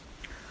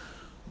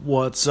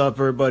What's up,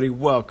 everybody?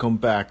 Welcome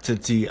back to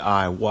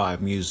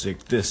DIY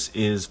Music. This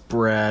is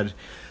Brad.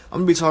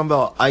 I'm going to be talking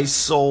about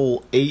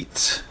ISOL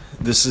 8.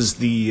 This is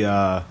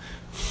the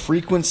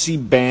frequency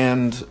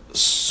band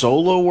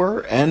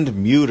soloer and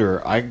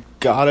muter. I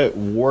got it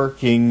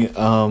working.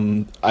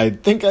 I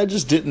think I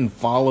just didn't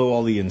follow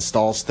all the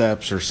install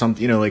steps or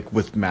something. Like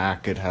with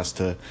Mac, it has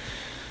to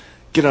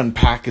get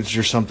unpackaged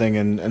or something,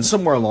 and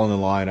somewhere along the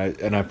line,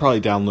 I probably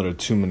downloaded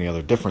too many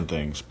other different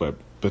things, but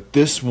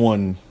this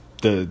one,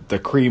 the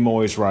cream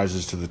always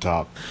rises to the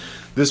top.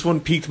 This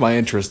one piqued my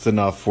interest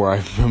enough where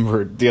I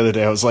remember the other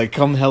day I was like,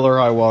 come hell or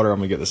high water, I'm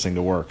gonna get this thing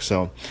to work.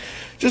 So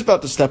just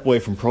about to step away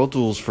from Pro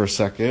Tools for a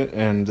second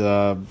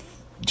and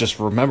just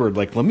remembered,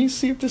 like, let me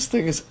see if this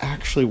thing is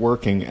actually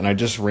working. And I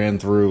just ran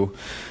through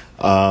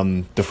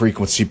the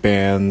frequency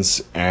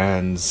bands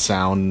and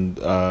sound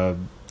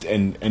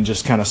and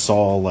just kind of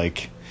saw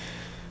like,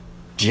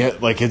 yeah,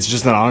 like it's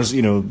just an honest,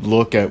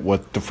 look at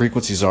what the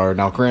frequencies are.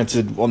 Now,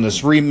 granted, on this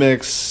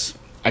remix,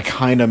 I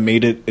kind of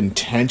made it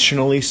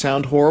intentionally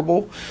sound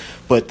horrible,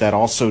 but that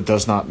also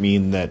does not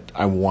mean that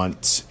I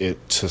want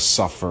it to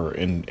suffer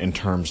in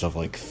terms of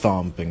like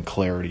thump and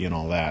clarity and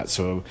all that.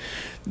 So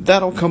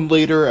that'll come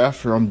later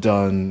after I'm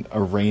done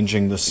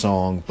arranging the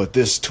song. But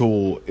this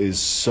tool is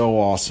so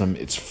awesome.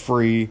 It's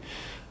free.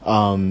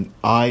 ISOL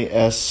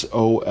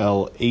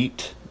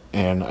 8,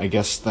 and I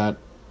guess that,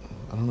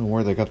 I don't know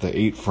where they got the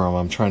 8 from.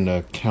 I'm trying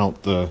to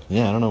count I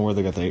don't know where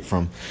they got the 8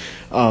 from.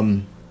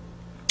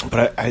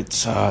 But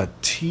it's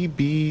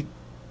TB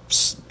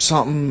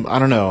something, I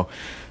don't know.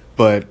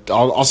 But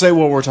I'll say it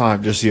one more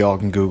time just so y'all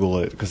can Google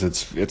it, because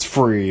it's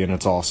free and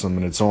it's awesome,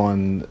 and it's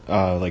on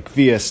like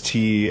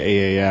VST,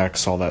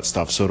 AAX, all that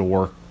stuff. So it'll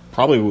work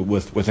probably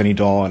with any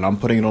DAW, and I'm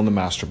putting it on the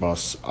master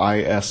bus,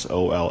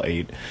 ISOL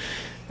 8.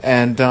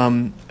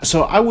 And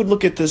so I would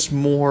look at this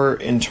more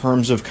in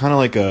terms of kind of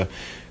like a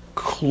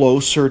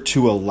closer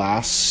to a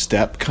last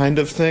step kind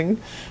of thing.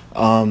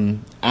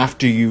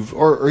 After you've,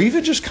 or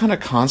even just kind of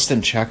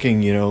constant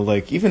checking,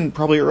 like even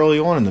probably early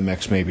on in the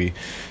mix, maybe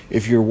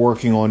if you're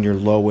working on your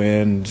low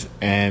end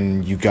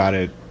and you got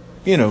it,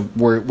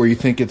 where you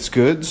think it's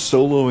good,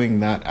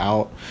 soloing that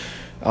out,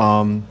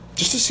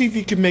 just to see if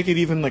you can make it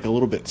even like a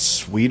little bit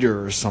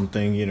sweeter or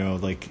something,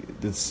 like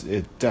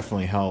it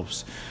definitely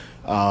helps.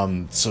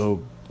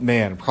 So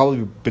man,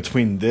 probably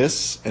between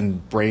this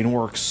and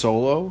Brainworks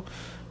Solo,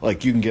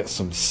 like you can get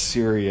some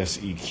serious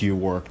EQ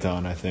work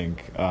done, I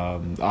think.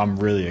 I'm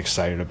really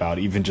excited about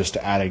even just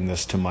adding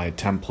this to my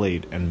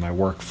template and my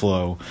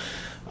workflow.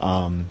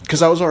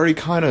 Because I was already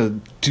kind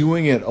of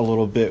doing it a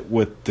little bit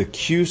with the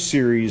Q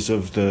series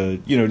of the,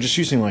 just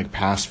using like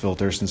pass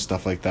filters and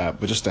stuff like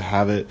that. But just to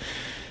have it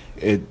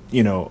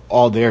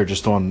all there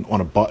just on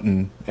a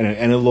button,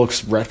 and it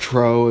looks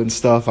retro and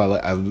stuff. I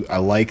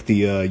like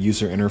the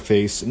user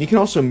interface. And you can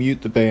also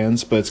mute the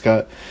bands, but it's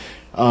got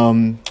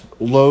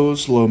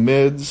lows, low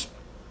mids,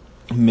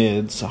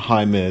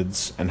 high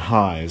mids, and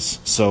highs.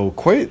 So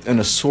quite an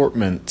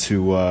assortment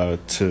to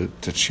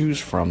choose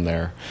from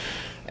there.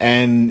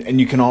 And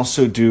you can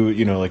also do,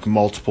 like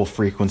multiple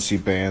frequency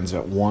bands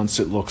at once,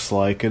 it looks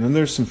like. And then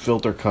there's some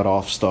filter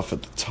cutoff stuff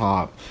at the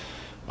top.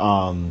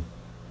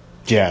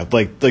 Yeah,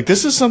 like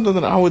this is something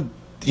that I would,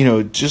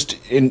 just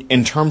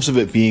in terms of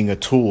it being a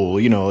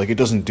tool, like it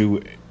doesn't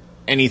do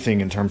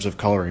anything in terms of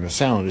coloring the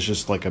sound. It's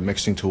just like a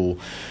mixing tool.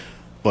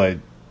 But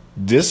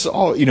this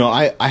all,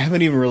 I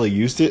haven't even really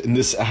used it, and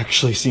this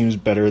actually seems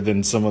better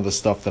than some of the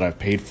stuff that I've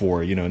paid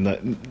for,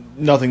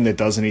 nothing that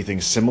does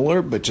anything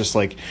similar, but just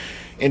like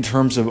in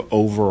terms of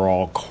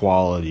overall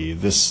quality,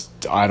 this,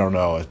 I don't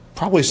know, it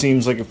probably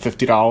seems like a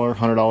 $50,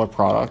 $100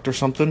 product or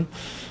something,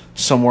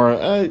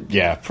 somewhere,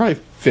 probably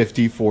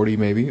 50, 40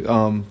 maybe,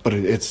 but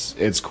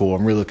it's cool.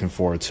 I'm really looking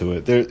forward to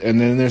it. And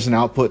then there's an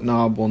output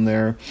knob on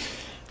there.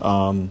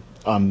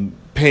 I'm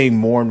paying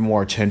more and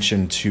more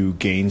attention to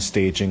gain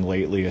staging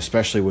lately,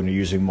 especially when you're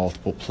using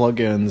multiple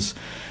plugins.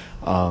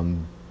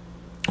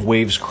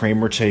 Waves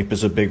Kramer tape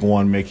is a big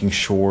one, making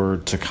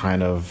sure to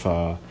kind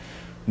of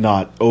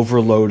not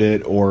overload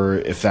it, or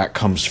if that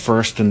comes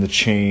first in the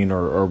chain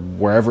or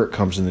wherever it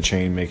comes in the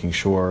chain, making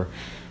sure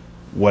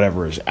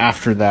whatever is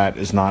after that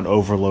is not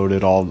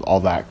overloaded, all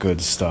that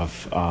good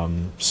stuff.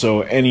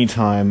 So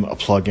anytime a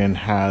plugin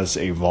has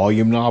a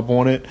volume knob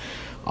on it,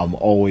 I'm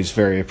always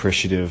very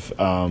appreciative.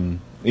 And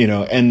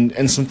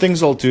some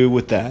things I'll do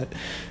with that,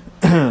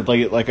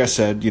 like I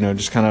said,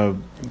 just kind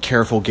of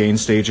careful gain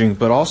staging,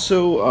 but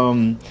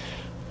also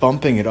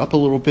bumping it up a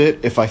little bit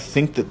if I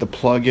think that the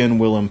plugin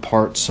will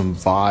impart some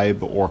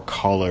vibe or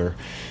color.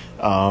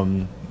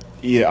 I'm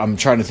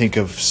trying to think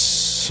of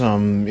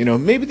some,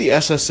 maybe the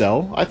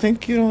SSL. I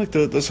think, like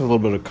there's a little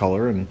bit of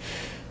color, and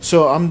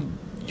so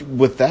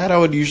with that I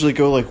would usually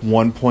go like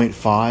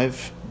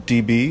 1.5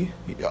 dB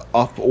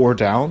up or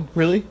down,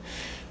 really.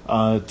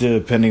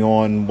 Depending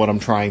on what I'm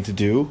trying to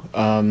do.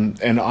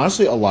 And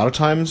honestly, a lot of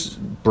times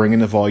bringing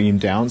the volume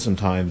down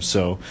sometimes.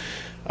 So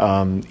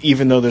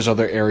even though there's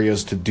other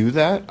areas to do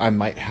that, I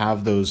might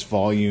have those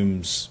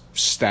volumes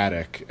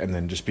static, and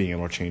then just being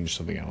able to change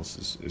something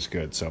else is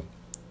good. So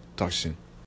talk to you soon.